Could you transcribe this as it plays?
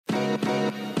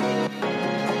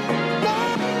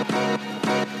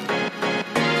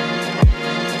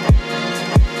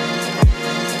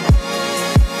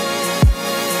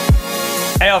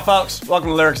Yo, folks, welcome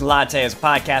to Lyrics and Lattes, a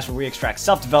podcast where we extract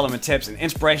self-development tips and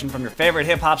inspiration from your favorite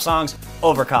hip-hop songs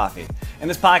over coffee. In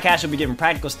this podcast, you'll be given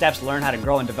practical steps to learn how to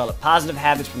grow and develop positive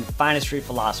habits from the finest street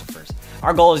philosophers.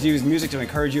 Our goal is to use music to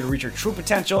encourage you to reach your true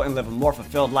potential and live a more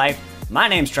fulfilled life. My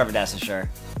name's Trevor Dessisher.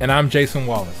 And I'm Jason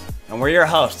Wallace. And we're your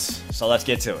hosts, so let's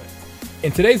get to it.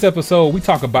 In today's episode, we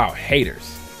talk about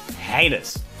haters.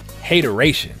 Haters.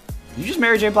 Hateration. You just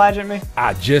Mary J. Blige at me?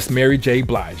 I just Mary J.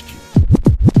 Bliged you.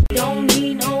 Don't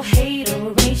need no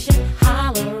hateration,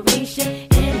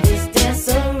 holleration, in this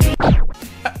dancery.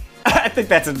 I think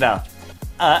that's enough.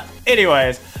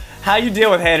 Anyways, how you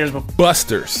deal with haters before...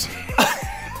 Busters.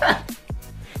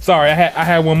 Sorry, I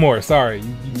had one more. Sorry.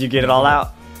 You get it all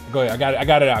out? Go ahead. I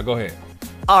got it out. Go ahead.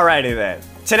 Alrighty then.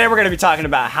 Today we're going to be talking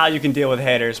about how you can deal with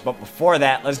haters, but before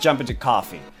that, let's jump into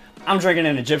coffee. I'm drinking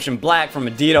an Egyptian Black from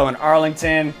Adito in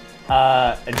Arlington.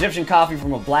 Egyptian coffee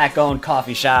from a Black-owned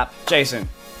coffee shop. Jason,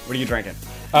 what are you drinking?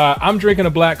 I'm drinking a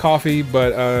black coffee,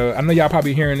 but I know y'all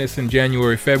probably hearing this in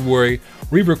January, February.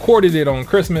 We recorded it on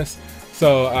Christmas,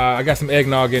 so I got some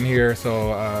eggnog in here,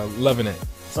 so loving it.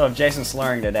 So if Jason's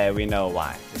slurring today, we know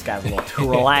why. This guy's a little too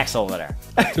relaxed over there.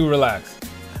 Too relaxed.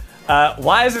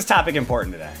 Why is this topic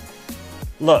important today?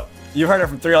 Look, you've heard it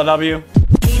from 3LW.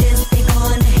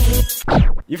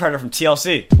 You've heard it from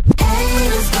TLC.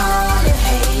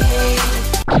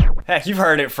 Heck, you've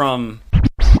heard it from...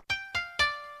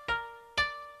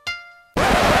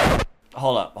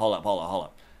 Hold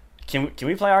up. Can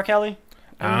we play R. Kelly?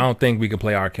 I don't think we can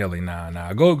play R. Kelly.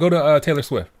 Nah. Go to Taylor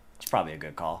Swift. It's probably a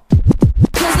good call.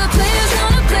 'Cause the players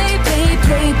gonna play,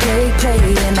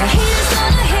 and the haters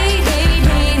gonna hate,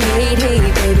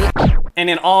 baby. And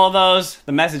in all of those,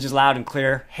 the message is loud and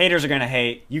clear. Haters are gonna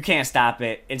hate. You can't stop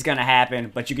it. It's gonna happen,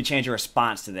 but you can change your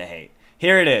response to the hate.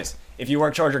 Here it is. If you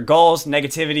work towards your goals,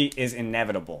 negativity is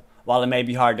inevitable. While it may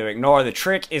be hard to ignore, the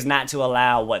trick is not to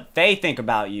allow what they think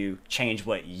about you change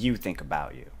what you think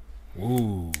about you.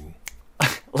 Ooh.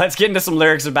 Let's get into some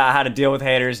lyrics about how to deal with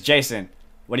haters. Jason,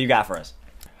 what do you got for us?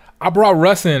 I brought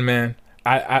Russ in, man.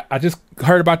 I just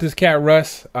heard about this cat,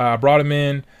 Russ. I brought him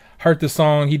in, heard the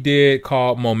song he did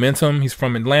called Momentum. He's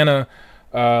from Atlanta.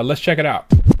 Let's check it out.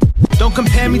 Don't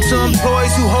compare me to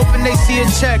employees who hoping they see a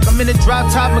check. I'm in a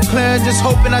drop top McLaren, just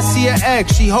hoping I see an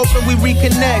X. She hoping we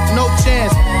reconnect, no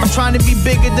chance. I'm trying to be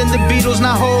bigger than the Beatles,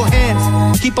 not hold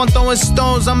hands. Keep on throwing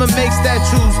stones, I'ma make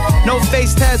statues. No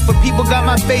face tats, but people got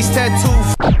my face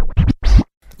tattooed.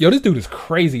 Yo, this dude is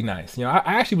crazy nice. You know,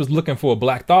 I actually was looking for a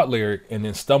Black Thought lyric and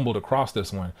then stumbled across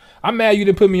this one. I'm mad you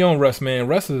didn't put me on Russ, man.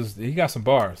 He got some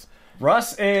bars.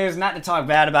 Russ is not to talk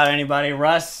bad about anybody.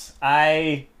 Russ,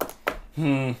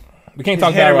 We can't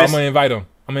talk bad about him.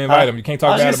 I'm gonna invite him. You can't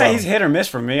talk bad about him. I was gonna say he's hit or miss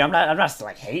for me. I'm not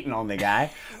like hating on the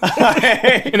guy.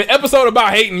 In an episode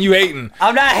about hating, you hating.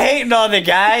 I'm not hating on the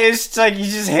guy. It's just like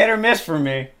he's just hit or miss for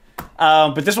me.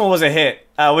 But this one was a hit.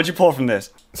 What'd you pull from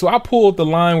this? So I pulled the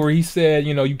line where he said,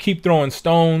 you know, you keep throwing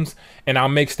stones and I'll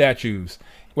make statues.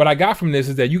 What I got from this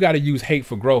is that you got to use hate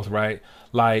for growth, right?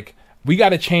 Like, we got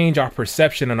to change our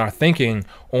perception and our thinking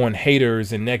on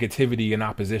haters and negativity and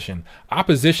opposition.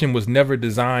 Opposition was never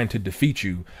designed to defeat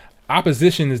you.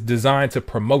 Opposition is designed to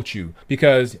promote you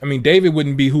because, I mean, David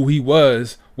wouldn't be who he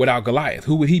was without Goliath.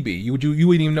 Who would he be? You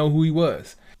wouldn't even know who he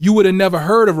was. You would have never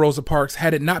heard of Rosa Parks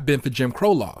had it not been for Jim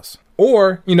Crow laws.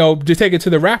 Or, you know, to take it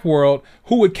to the rap world,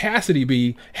 who would Cassidy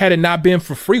be had it not been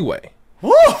for Freeway?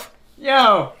 Woo!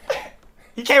 Yo!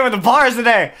 He came with the bars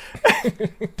today.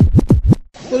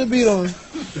 Put a beat on.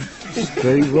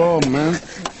 Straight raw, man.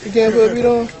 You can't put a beat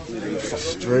on?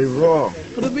 Straight raw.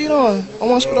 Put a beat on. I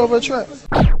want to spit over a track.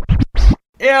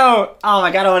 Yo! Oh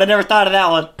my god, I would have never thought of that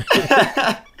one.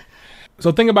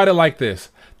 So think about it like this.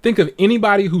 Think of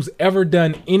anybody who's ever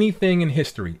done anything in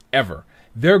history, ever.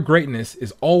 Their greatness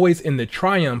is always in the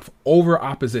triumph over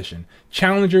opposition.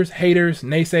 Challengers, haters,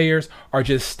 naysayers are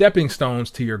just stepping stones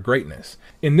to your greatness.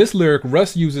 In this lyric,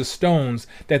 Russ uses stones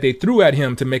that they threw at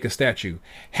him to make a statue.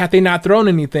 Had they not thrown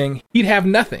anything, he'd have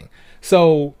nothing.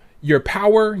 So your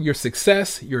power, your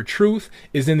success, your truth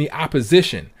is in the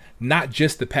opposition, not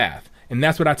just the path. And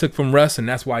that's what I took from Russ, and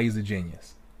that's why he's a genius.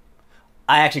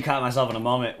 I actually caught myself in a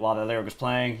moment while the lyric was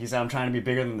playing. He said, I'm trying to be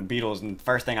bigger than the Beatles. And the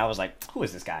first thing I was like, who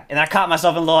is this guy? And I caught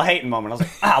myself in a little hating moment. I was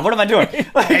like, what am I doing? Hate.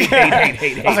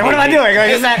 I was like, what am I doing?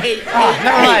 Never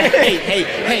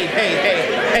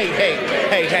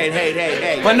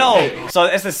mind. But no, so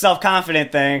it's a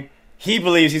self-confident thing. He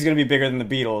believes he's going to be bigger than the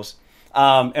Beatles.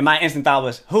 And my instant thought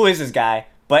was, who is this guy?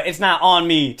 But it's not on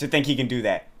me to think he can do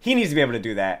that. He needs to be able to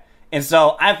do that. And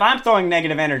so if I'm throwing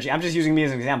negative energy, I'm just using me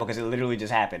as an example because it literally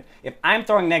just happened. If I'm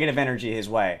throwing negative energy his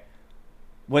way,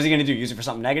 What's he going to do? Use it for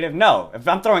something negative? No. If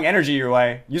I'm throwing energy your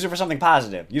way, use it for something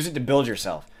positive. Use it to build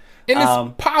yourself. And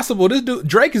it's possible. This dude,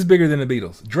 Drake is bigger than the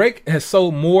Beatles. Drake has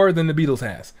sold more than the Beatles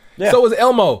has. Yeah. So is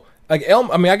Elmo. Like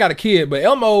I mean, I got a kid, but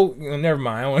Elmo, never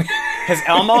mind. Has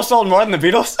Elmo sold more than the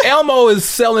Beatles? Elmo is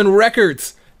selling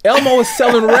records. Elmo is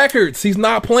selling records. He's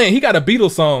not playing. He got a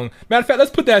Beatles song. Matter of fact, let's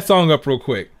put that song up real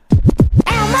quick.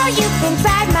 Elmo, you can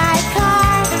drive my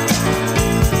car.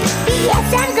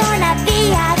 Yes, I'm gonna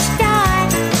be a star.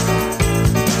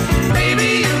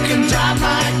 Baby, you can drive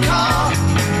my car,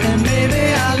 and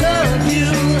baby, I love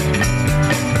you.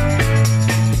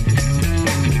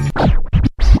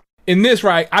 In this,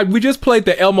 right, we just played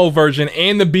the Elmo version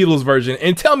and the Beatles version,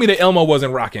 and tell me that Elmo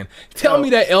wasn't rocking. Tell me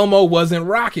that Elmo wasn't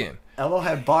rocking. Elmo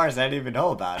had bars I didn't even know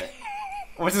about it.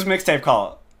 What's his mixtape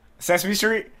called? Sesame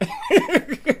Street?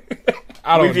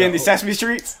 I don't We be know. in the Sesame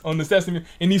Streets? In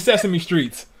these Sesame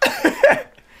Streets.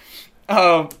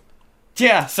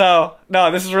 Yeah, so,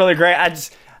 no, this is really great.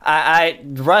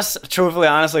 Russ, truthfully,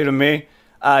 honestly, to me,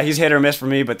 he's hit or miss for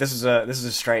me, but this is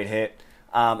a straight hit.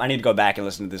 I need to go back and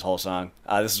listen to this whole song.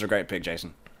 This is a great pick,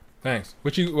 Jason. Thanks.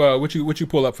 What you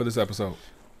pull up for this episode?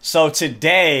 So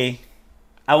today,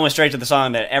 I went straight to the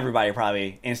song that everybody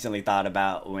probably instantly thought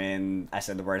about when I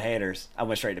said the word haters. I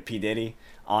went straight to P. Diddy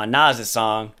on Nas's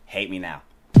song, Hate Me Now.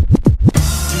 You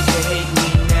can hate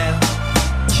me now,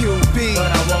 QB,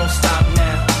 but I won't stop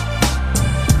now.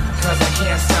 Cause I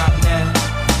can't stop now.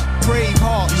 brave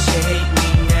heart. You can hate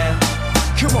me now.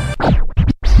 Come on.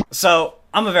 So,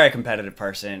 I'm a very competitive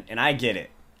person, and I get it.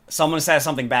 Someone says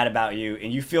something bad about you,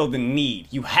 and you feel the need.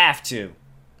 You have to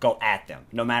go at them,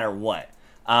 no matter what.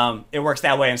 It works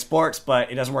that way in sports,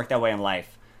 but it doesn't work that way in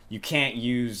life. You can't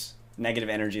use negative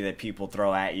energy that people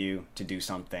throw at you to do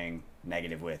something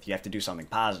negative with. You have to do something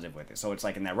positive with it. So it's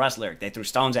like in that Russ lyric, they threw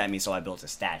stones at me, so I built a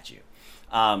statue.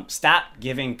 Stop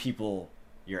giving people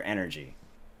your energy.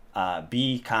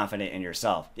 Be confident in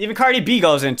yourself. Even Cardi B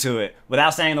goes into it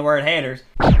without saying the word haters.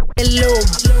 Hello,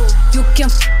 you can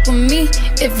f with me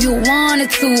if you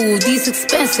wanted to. These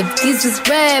expensive, these is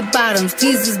red bottoms,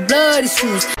 these is bloody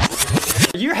shoes.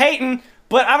 You're hating,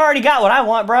 but I've already got what I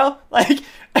want, bro. Like,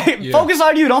 focus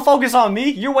on you. Don't focus on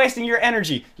me. You're wasting your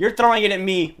energy. You're throwing it at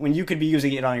me when you could be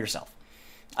using it on yourself.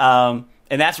 And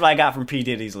that's what I got from P.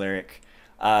 Diddy's lyric.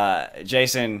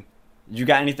 Jason, you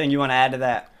got anything you want to add to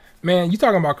that? Man, you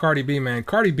talking about Cardi B, man.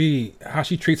 Cardi B, how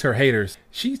she treats her haters.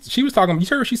 She was talking, you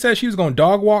heard what she said? She was going to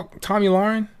dog walk Tommy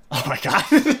Lauren? Oh, my God.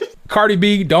 Cardi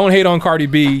B, don't hate on Cardi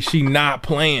B. She not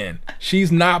playing.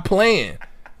 She's not playing.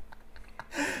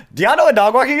 Do y'all know what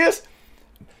dog walking is?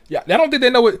 Yeah, I don't think they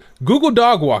know what. Google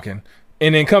dog walking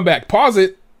and then come back. Pause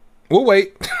it. We'll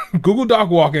wait. Google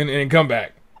dog walking and then come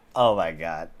back. Oh, my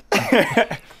God.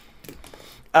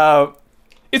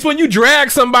 It's when you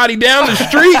drag somebody down the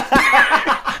street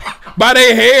by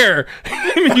their hair.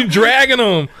 You dragging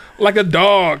them like a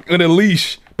dog with a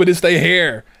leash, but it's their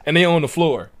hair and they on the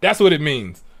floor. That's what it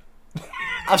means.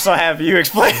 I'm so happy you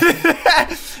explained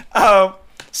it.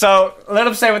 So let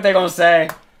them say what they're going to say.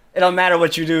 It don't matter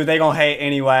what you do. They going to hate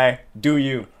anyway. Do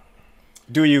you.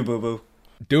 Do you, boo-boo.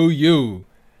 Do you.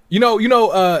 You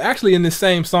know, actually in this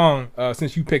same song,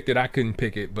 since you picked it, I couldn't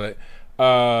pick it, but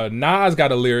Nas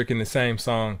got a lyric in the same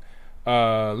song.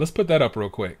 Let's put that up real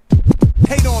quick.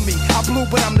 Hate on me, I blew,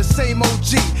 but I'm the same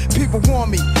OG. People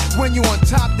warn me, when you on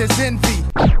top, there's envy.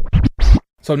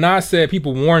 So Nas said,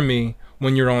 people warn me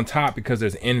when you're on top because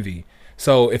there's envy.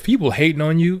 So if people hating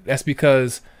on you, that's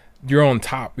because you're on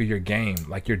top of your game.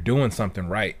 Like you're doing something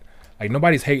right. Like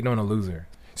nobody's hating on a loser.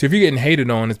 So if you're getting hated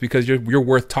on, it's because you're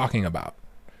worth talking about.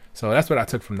 So that's what I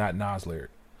took from that Nas lyric.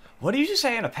 What did you just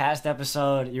say in a past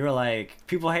episode? You were like,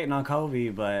 people hating on Kobe,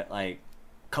 but like,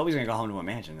 Kobe's gonna go home to a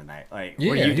mansion tonight. Like, Yeah,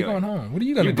 what are you you're doing? going home. What are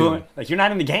you gonna You're do? booing. Like, you're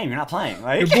not in the game. You're not playing.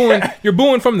 Like, You're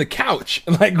booing from the couch.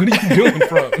 Like, what are you doing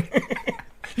from?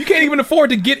 You can't even afford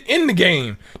to get in the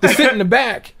game. To sit in the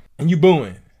back and you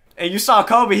booing. And you saw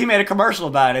Kobe. He made a commercial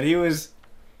about it. He was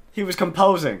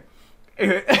composing.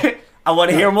 I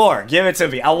want to hear more. Give it to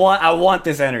me. I want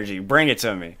this energy. Bring it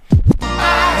to me.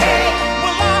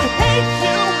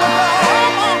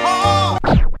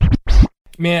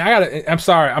 Man, I'm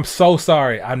sorry. I'm so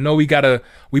sorry. I know we've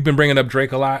been bringing up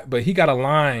Drake a lot, but he got a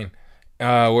line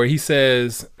where he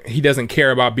says he doesn't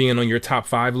care about being on your top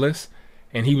 5 list.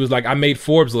 And he was like, I made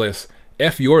Forbes list.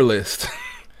 F your list.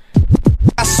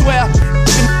 I swear,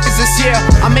 this year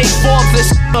I made Forbes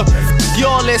list.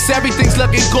 Your list, everything's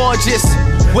looking gorgeous.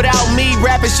 Without me,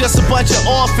 rap is just a bunch of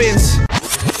orphans.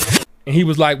 And he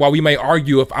was like, while we may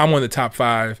argue if I'm on the top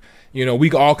 5,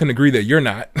 we all can agree that you're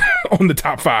not on the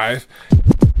top 5.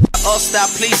 us stop.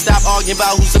 Please stop arguing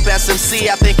about who's the best MC.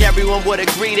 I think everyone would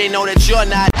agree. They know that you're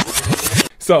not.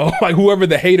 So, like, whoever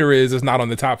the hater is not on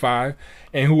the top 5.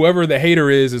 And whoever the hater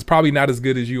is probably not as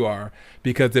good as you are.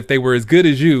 Because if they were as good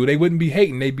as you, they wouldn't be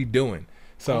hating. They'd be doing.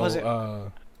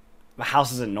 So, my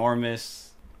house is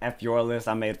enormous. F your list.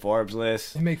 I made Forbes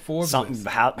list. They make Forbes something list.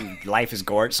 How life is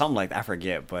gorgeous. Something like that. I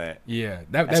forget, but yeah,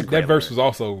 that verse was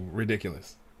also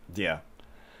ridiculous. Yeah.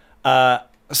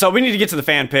 So we need to get to the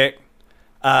fan pick.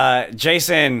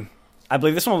 Jason, I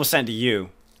believe this one was sent to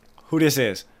you. Who this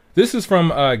is? This is from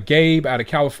Gabe out of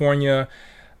California.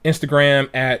 Instagram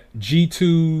at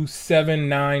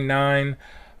G2799.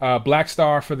 Black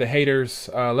Star for the haters.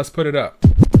 Let's put it up.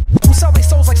 Who sell their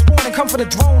souls like spawn and come for the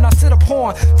drone? I sit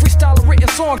upon freestyle a written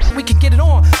song, we can get it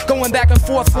on. Going back and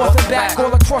forth and back,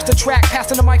 all across the track,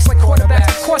 passing the mics like quarterbacks.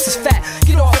 Of course it's fat.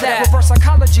 Get off of that. Reverse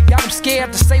psychology got them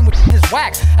scared to say what is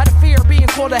whack. Out of fear of being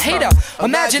called a hater.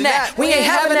 Imagine that. We ain't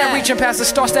having that. Reaching past the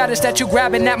star status that you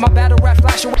grabbing at. My battle rap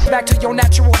flashing back to your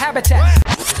natural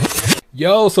habitat.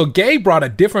 Yo, so Gabe brought a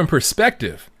different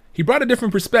perspective. He brought a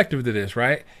different perspective to this,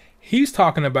 right? He's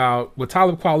talking about what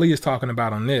Talib Kweli is talking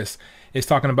about on this. Is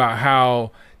talking about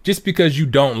how just because you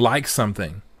don't like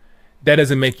something, that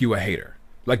doesn't make you a hater.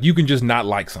 Like, you can just not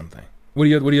like something. What are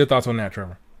your thoughts on that,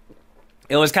 Trevor?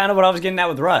 It was kind of what I was getting at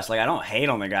with Russ. Like, I don't hate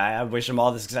on the guy. I wish him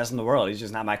all the success in the world. He's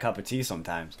just not my cup of tea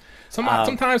sometimes.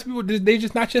 Sometimes people, they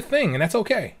just not your thing, and that's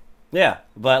okay. Yeah,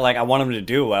 but like, I want him to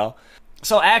do well.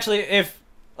 So actually, if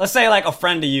let's say like a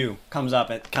friend of you comes up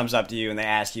to you and they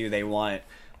ask you, they want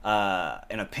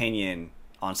an opinion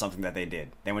on something that they did.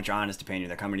 They want your honest opinion.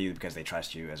 They're coming to you because they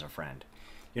trust you as a friend.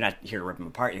 You're not here to rip them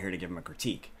apart. You're here to give them a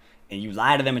critique. And you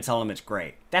lie to them and tell them it's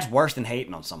great. That's worse than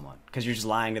hating on someone because you're just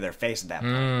lying to their face at that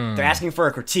point. They're asking for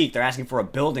a critique. They're asking for a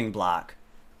building block,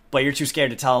 but you're too scared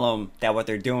to tell them that what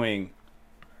they're doing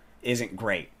isn't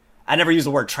great. I never use the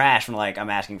word trash when like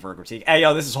I'm asking for a critique. Hey,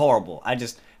 yo, this is horrible.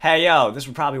 Hey, yo, this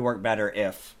would probably work better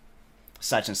if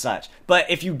such and such.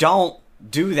 But if you don't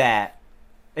do that,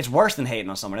 it's worse than hating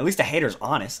on someone. At least a hater's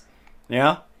honest, you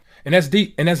know? And that's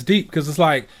deep. Because it's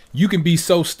like, you can be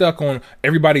so stuck on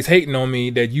everybody's hating on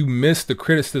me that you miss the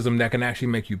criticism that can actually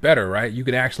make you better, right? You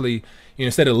could actually,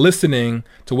 instead of listening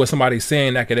to what somebody's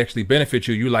saying that could actually benefit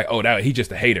you, you're like, oh, he's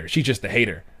just a hater. She's just a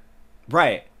hater.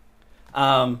 Right.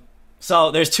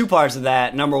 So there's two parts of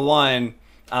that. Number one,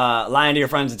 lying to your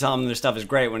friends and telling them their stuff is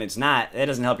great when it's not. That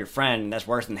doesn't help your friend. That's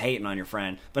worse than hating on your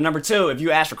friend. But number two, if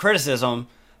you ask for criticism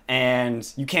and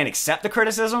you can't accept the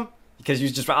criticism because you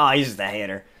just, he's just a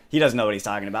hater. He doesn't know what he's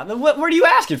talking about. Then what are you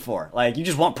asking for? Like, you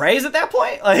just want praise at that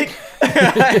point? Like,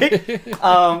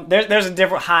 there's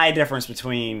a high difference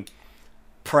between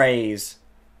praise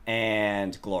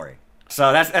and glory.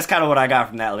 So that's kind of what I got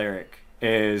from that lyric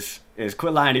is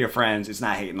quit lying to your friends. It's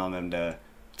not hating on them to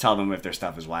tell them if their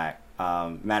stuff is whack.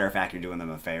 Matter of fact, you're doing them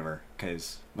a favor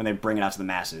because when they bring it out to the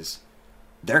masses,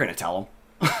 they're going to tell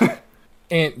them.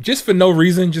 And just for no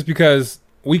reason, just because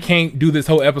we can't do this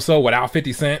whole episode without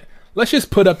 50 Cent, let's just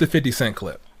put up the 50 Cent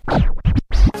clip.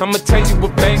 I'ma tell you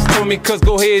what banks told me, cause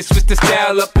go ahead, switch the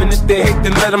style up. And if they hate,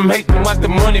 then let them hate, then watch the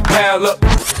money pile up.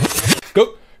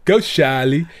 Go,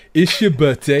 Charlie, it's your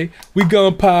birthday. We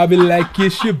gon' party like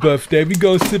it's your birthday. We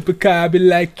gon' sip a cobby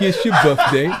like it's your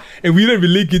birthday. And we don't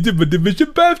really get it, but it's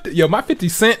your birthday. Yo, my 50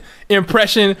 Cent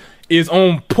impression is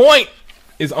on point.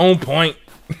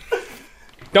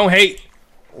 Don't hate.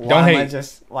 Why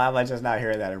am I just not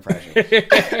hearing that impression?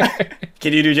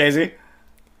 Can you do Jay-Z?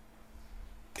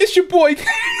 It's your boy.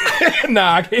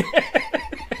 Nah, I can't.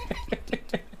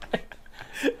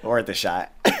 Worth a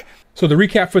shot. So the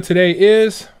recap for today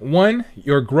is 1,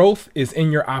 your growth is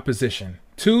in your opposition.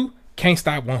 2, can't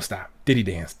stop, won't stop. Diddy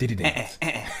dance.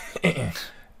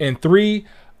 And 3,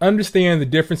 understand the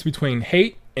difference between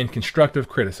hate and constructive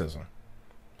criticism.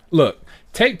 Look,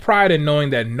 take pride in knowing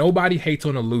that nobody hates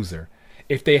on a loser.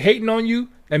 If they hating on you,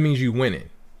 that means you winning.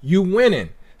 You winning.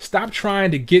 Stop trying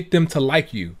to get them to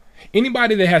like you.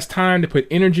 Anybody that has time to put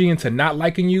energy into not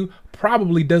liking you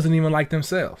probably doesn't even like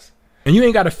themselves. And you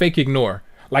ain't got to fake ignore.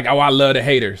 Like, oh, I love the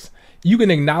haters. You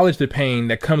can acknowledge the pain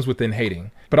that comes within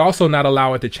hating, but also not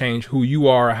allow it to change who you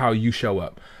are or how you show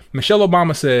up. Michelle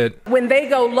Obama said, when they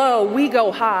go low, we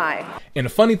go high. And the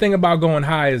funny thing about going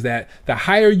high is that the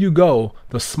higher you go,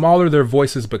 the smaller their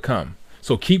voices become.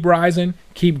 So keep rising,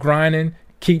 keep grinding,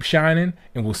 keep shining,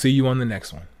 and we'll see you on the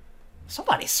next one.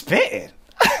 Somebody's spitting.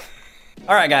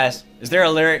 All right, guys. Is there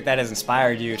a lyric that has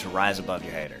inspired you to rise above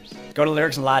your haters? Go to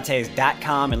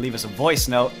lyricsandlattes.com and leave us a voice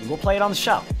note, and we'll play it on the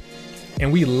show.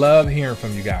 And we love hearing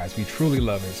from you guys. We truly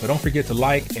love it. So don't forget to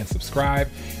like and subscribe,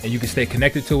 and you can stay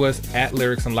connected to us at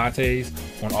Lyrics and Lattes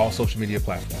on all social media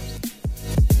platforms.